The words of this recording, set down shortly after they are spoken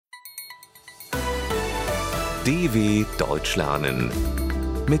DW Deutsch lernen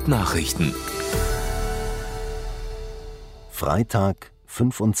mit Nachrichten. Freitag,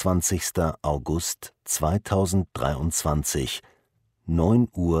 25. August 2023, 9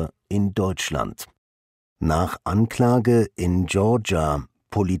 Uhr in Deutschland. Nach Anklage in Georgia,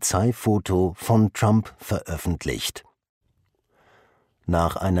 Polizeifoto von Trump veröffentlicht.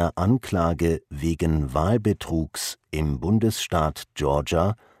 Nach einer Anklage wegen Wahlbetrugs im Bundesstaat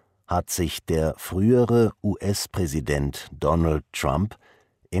Georgia hat sich der frühere US-Präsident Donald Trump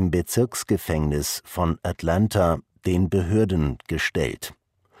im Bezirksgefängnis von Atlanta den Behörden gestellt.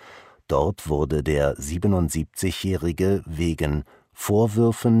 Dort wurde der 77-Jährige wegen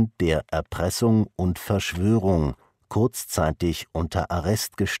Vorwürfen der Erpressung und Verschwörung kurzzeitig unter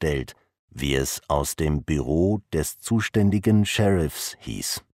Arrest gestellt, wie es aus dem Büro des zuständigen Sheriffs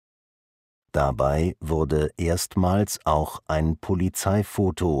hieß. Dabei wurde erstmals auch ein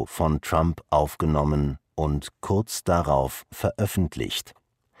Polizeifoto von Trump aufgenommen und kurz darauf veröffentlicht.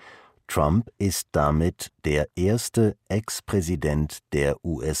 Trump ist damit der erste Ex-Präsident der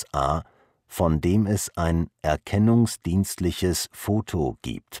USA, von dem es ein erkennungsdienstliches Foto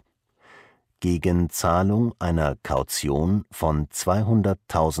gibt. Gegen Zahlung einer Kaution von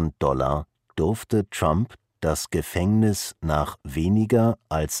 $200.000 durfte Trump das Gefängnis nach weniger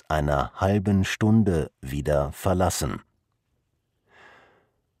als einer halben Stunde wieder verlassen.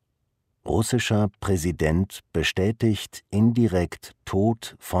 Russischer Präsident bestätigt indirekt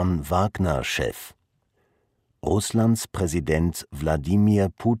Tod von Wagner-Chef. Russlands Präsident Wladimir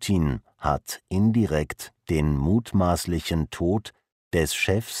Putin hat indirekt den mutmaßlichen Tod des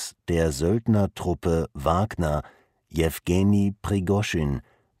Chefs der Söldnertruppe Wagner, Jewgeni Prigoschin,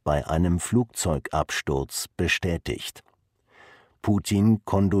 bei einem Flugzeugabsturz bestätigt. Putin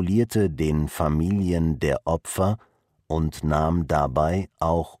kondolierte den Familien der Opfer und nahm dabei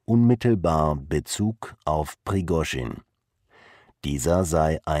auch unmittelbar Bezug auf Prigoschin. Dieser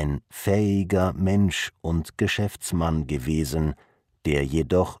sei ein fähiger Mensch und Geschäftsmann gewesen, der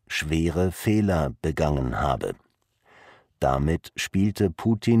jedoch schwere Fehler begangen habe. Damit spielte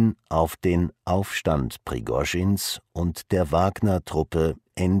Putin auf den Aufstand Prigoschins und der Wagner-Truppe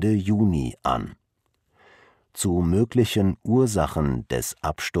Ende Juni an. Zu möglichen Ursachen des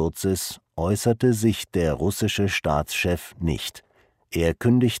Absturzes äußerte sich der russische Staatschef nicht. Er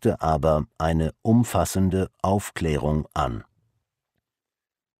kündigte aber eine umfassende Aufklärung an.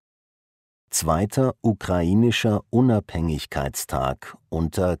 Zweiter ukrainischer Unabhängigkeitstag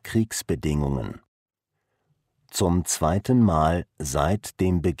unter Kriegsbedingungen. Zum zweiten Mal seit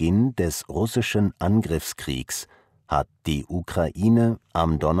dem Beginn des russischen Angriffskriegs hat die Ukraine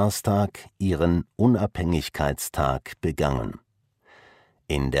am Donnerstag ihren Unabhängigkeitstag begangen.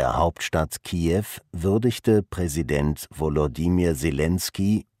 In der Hauptstadt Kiew würdigte Präsident Volodymyr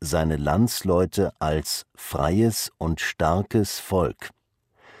Selenskyj seine Landsleute als freies und starkes Volk.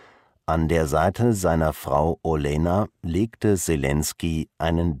 An der Seite seiner Frau Olena legte Selenskyj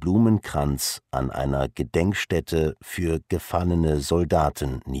einen Blumenkranz an einer Gedenkstätte für gefallene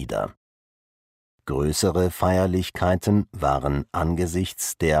Soldaten nieder. Größere Feierlichkeiten waren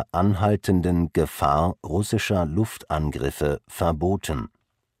angesichts der anhaltenden Gefahr russischer Luftangriffe verboten.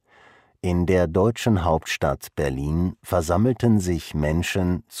 In der deutschen Hauptstadt Berlin versammelten sich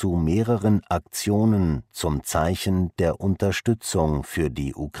Menschen zu mehreren Aktionen zum Zeichen der Unterstützung für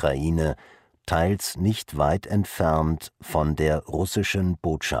die Ukraine, teils nicht weit entfernt von der russischen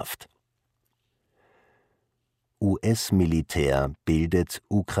Botschaft. US-Militär bildet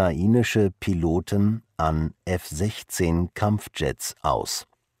ukrainische Piloten an F-16 Kampfjets aus.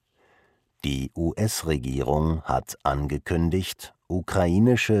 Die US-Regierung hat angekündigt,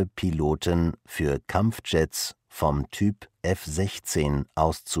 ukrainische Piloten für Kampfjets vom Typ F-16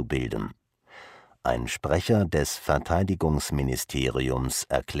 auszubilden. Ein Sprecher des Verteidigungsministeriums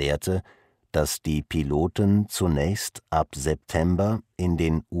erklärte, dass die Piloten zunächst ab September in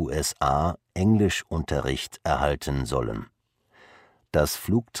den USA Englischunterricht erhalten sollen. Das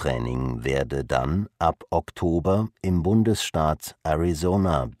Flugtraining werde dann ab Oktober im Bundesstaat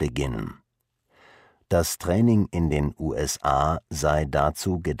Arizona beginnen. Das Training in den USA sei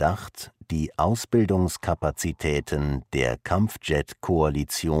dazu gedacht, die Ausbildungskapazitäten der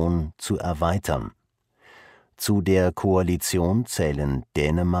Kampfjet-Koalition zu erweitern. Zu der Koalition zählen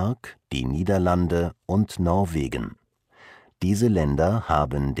Dänemark, die Niederlande und Norwegen. Diese Länder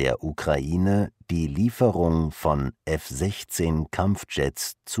haben der Ukraine die Lieferung von F-16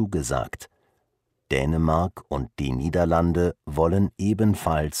 Kampfjets zugesagt. Dänemark und die Niederlande wollen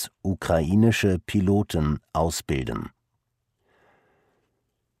ebenfalls ukrainische Piloten ausbilden.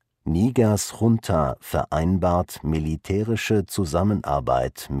 Nigers Junta vereinbart militärische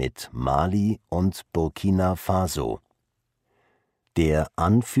Zusammenarbeit mit Mali und Burkina Faso. Der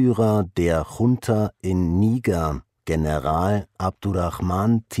Anführer der Junta in Niger, General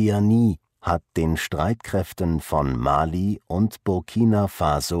Abdurrahman Tiani, hat den Streitkräften von Mali und Burkina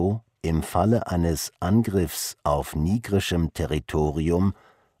Faso im Falle eines Angriffs auf nigerischem Territorium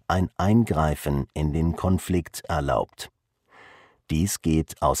ein Eingreifen in den Konflikt erlaubt. Dies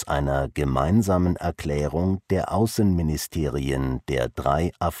geht aus einer gemeinsamen Erklärung der Außenministerien der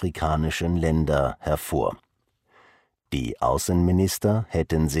 3 afrikanischen Länder hervor. Die Außenminister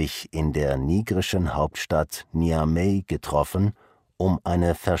hätten sich in der nigerischen Hauptstadt Niamey getroffen, um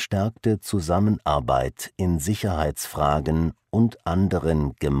eine verstärkte Zusammenarbeit in Sicherheitsfragen und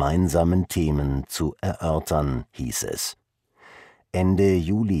anderen gemeinsamen Themen zu erörtern, hieß es. Ende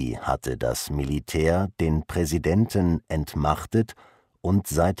Juli hatte das Militär den Präsidenten entmachtet und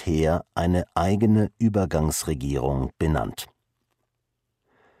seither eine eigene Übergangsregierung benannt.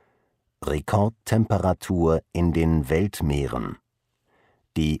 Rekordtemperatur in den Weltmeeren.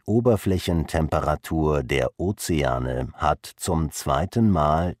 Die Oberflächentemperatur der Ozeane hat zum 2.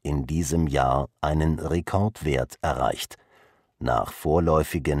 Mal in diesem Jahr einen Rekordwert erreicht. Nach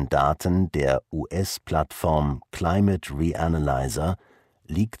vorläufigen Daten der US-Plattform Climate Reanalyzer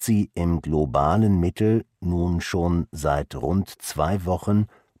liegt sie im globalen Mittel nun schon seit rund 2 Wochen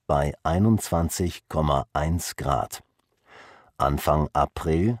bei 21,1 Grad. Anfang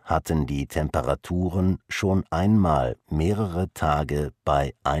April hatten die Temperaturen schon einmal mehrere Tage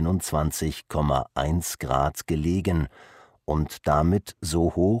bei 21,1 Grad gelegen und damit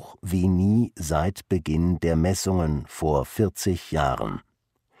so hoch wie nie seit Beginn der Messungen vor 40 Jahren.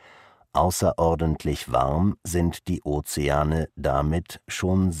 Außerordentlich warm sind die Ozeane damit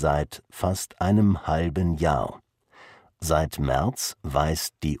schon seit fast einem halben Jahr. Seit März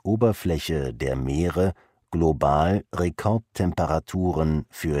weist die Oberfläche der Meere global Rekordtemperaturen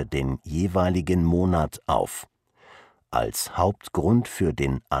für den jeweiligen Monat auf. Als Hauptgrund für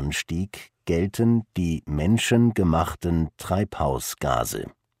den Anstieg gelten die menschengemachten Treibhausgase.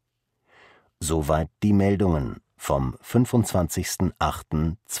 Soweit die Meldungen vom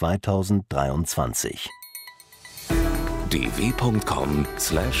 25.08.2023.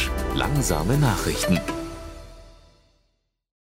 dw.com/langsame Nachrichten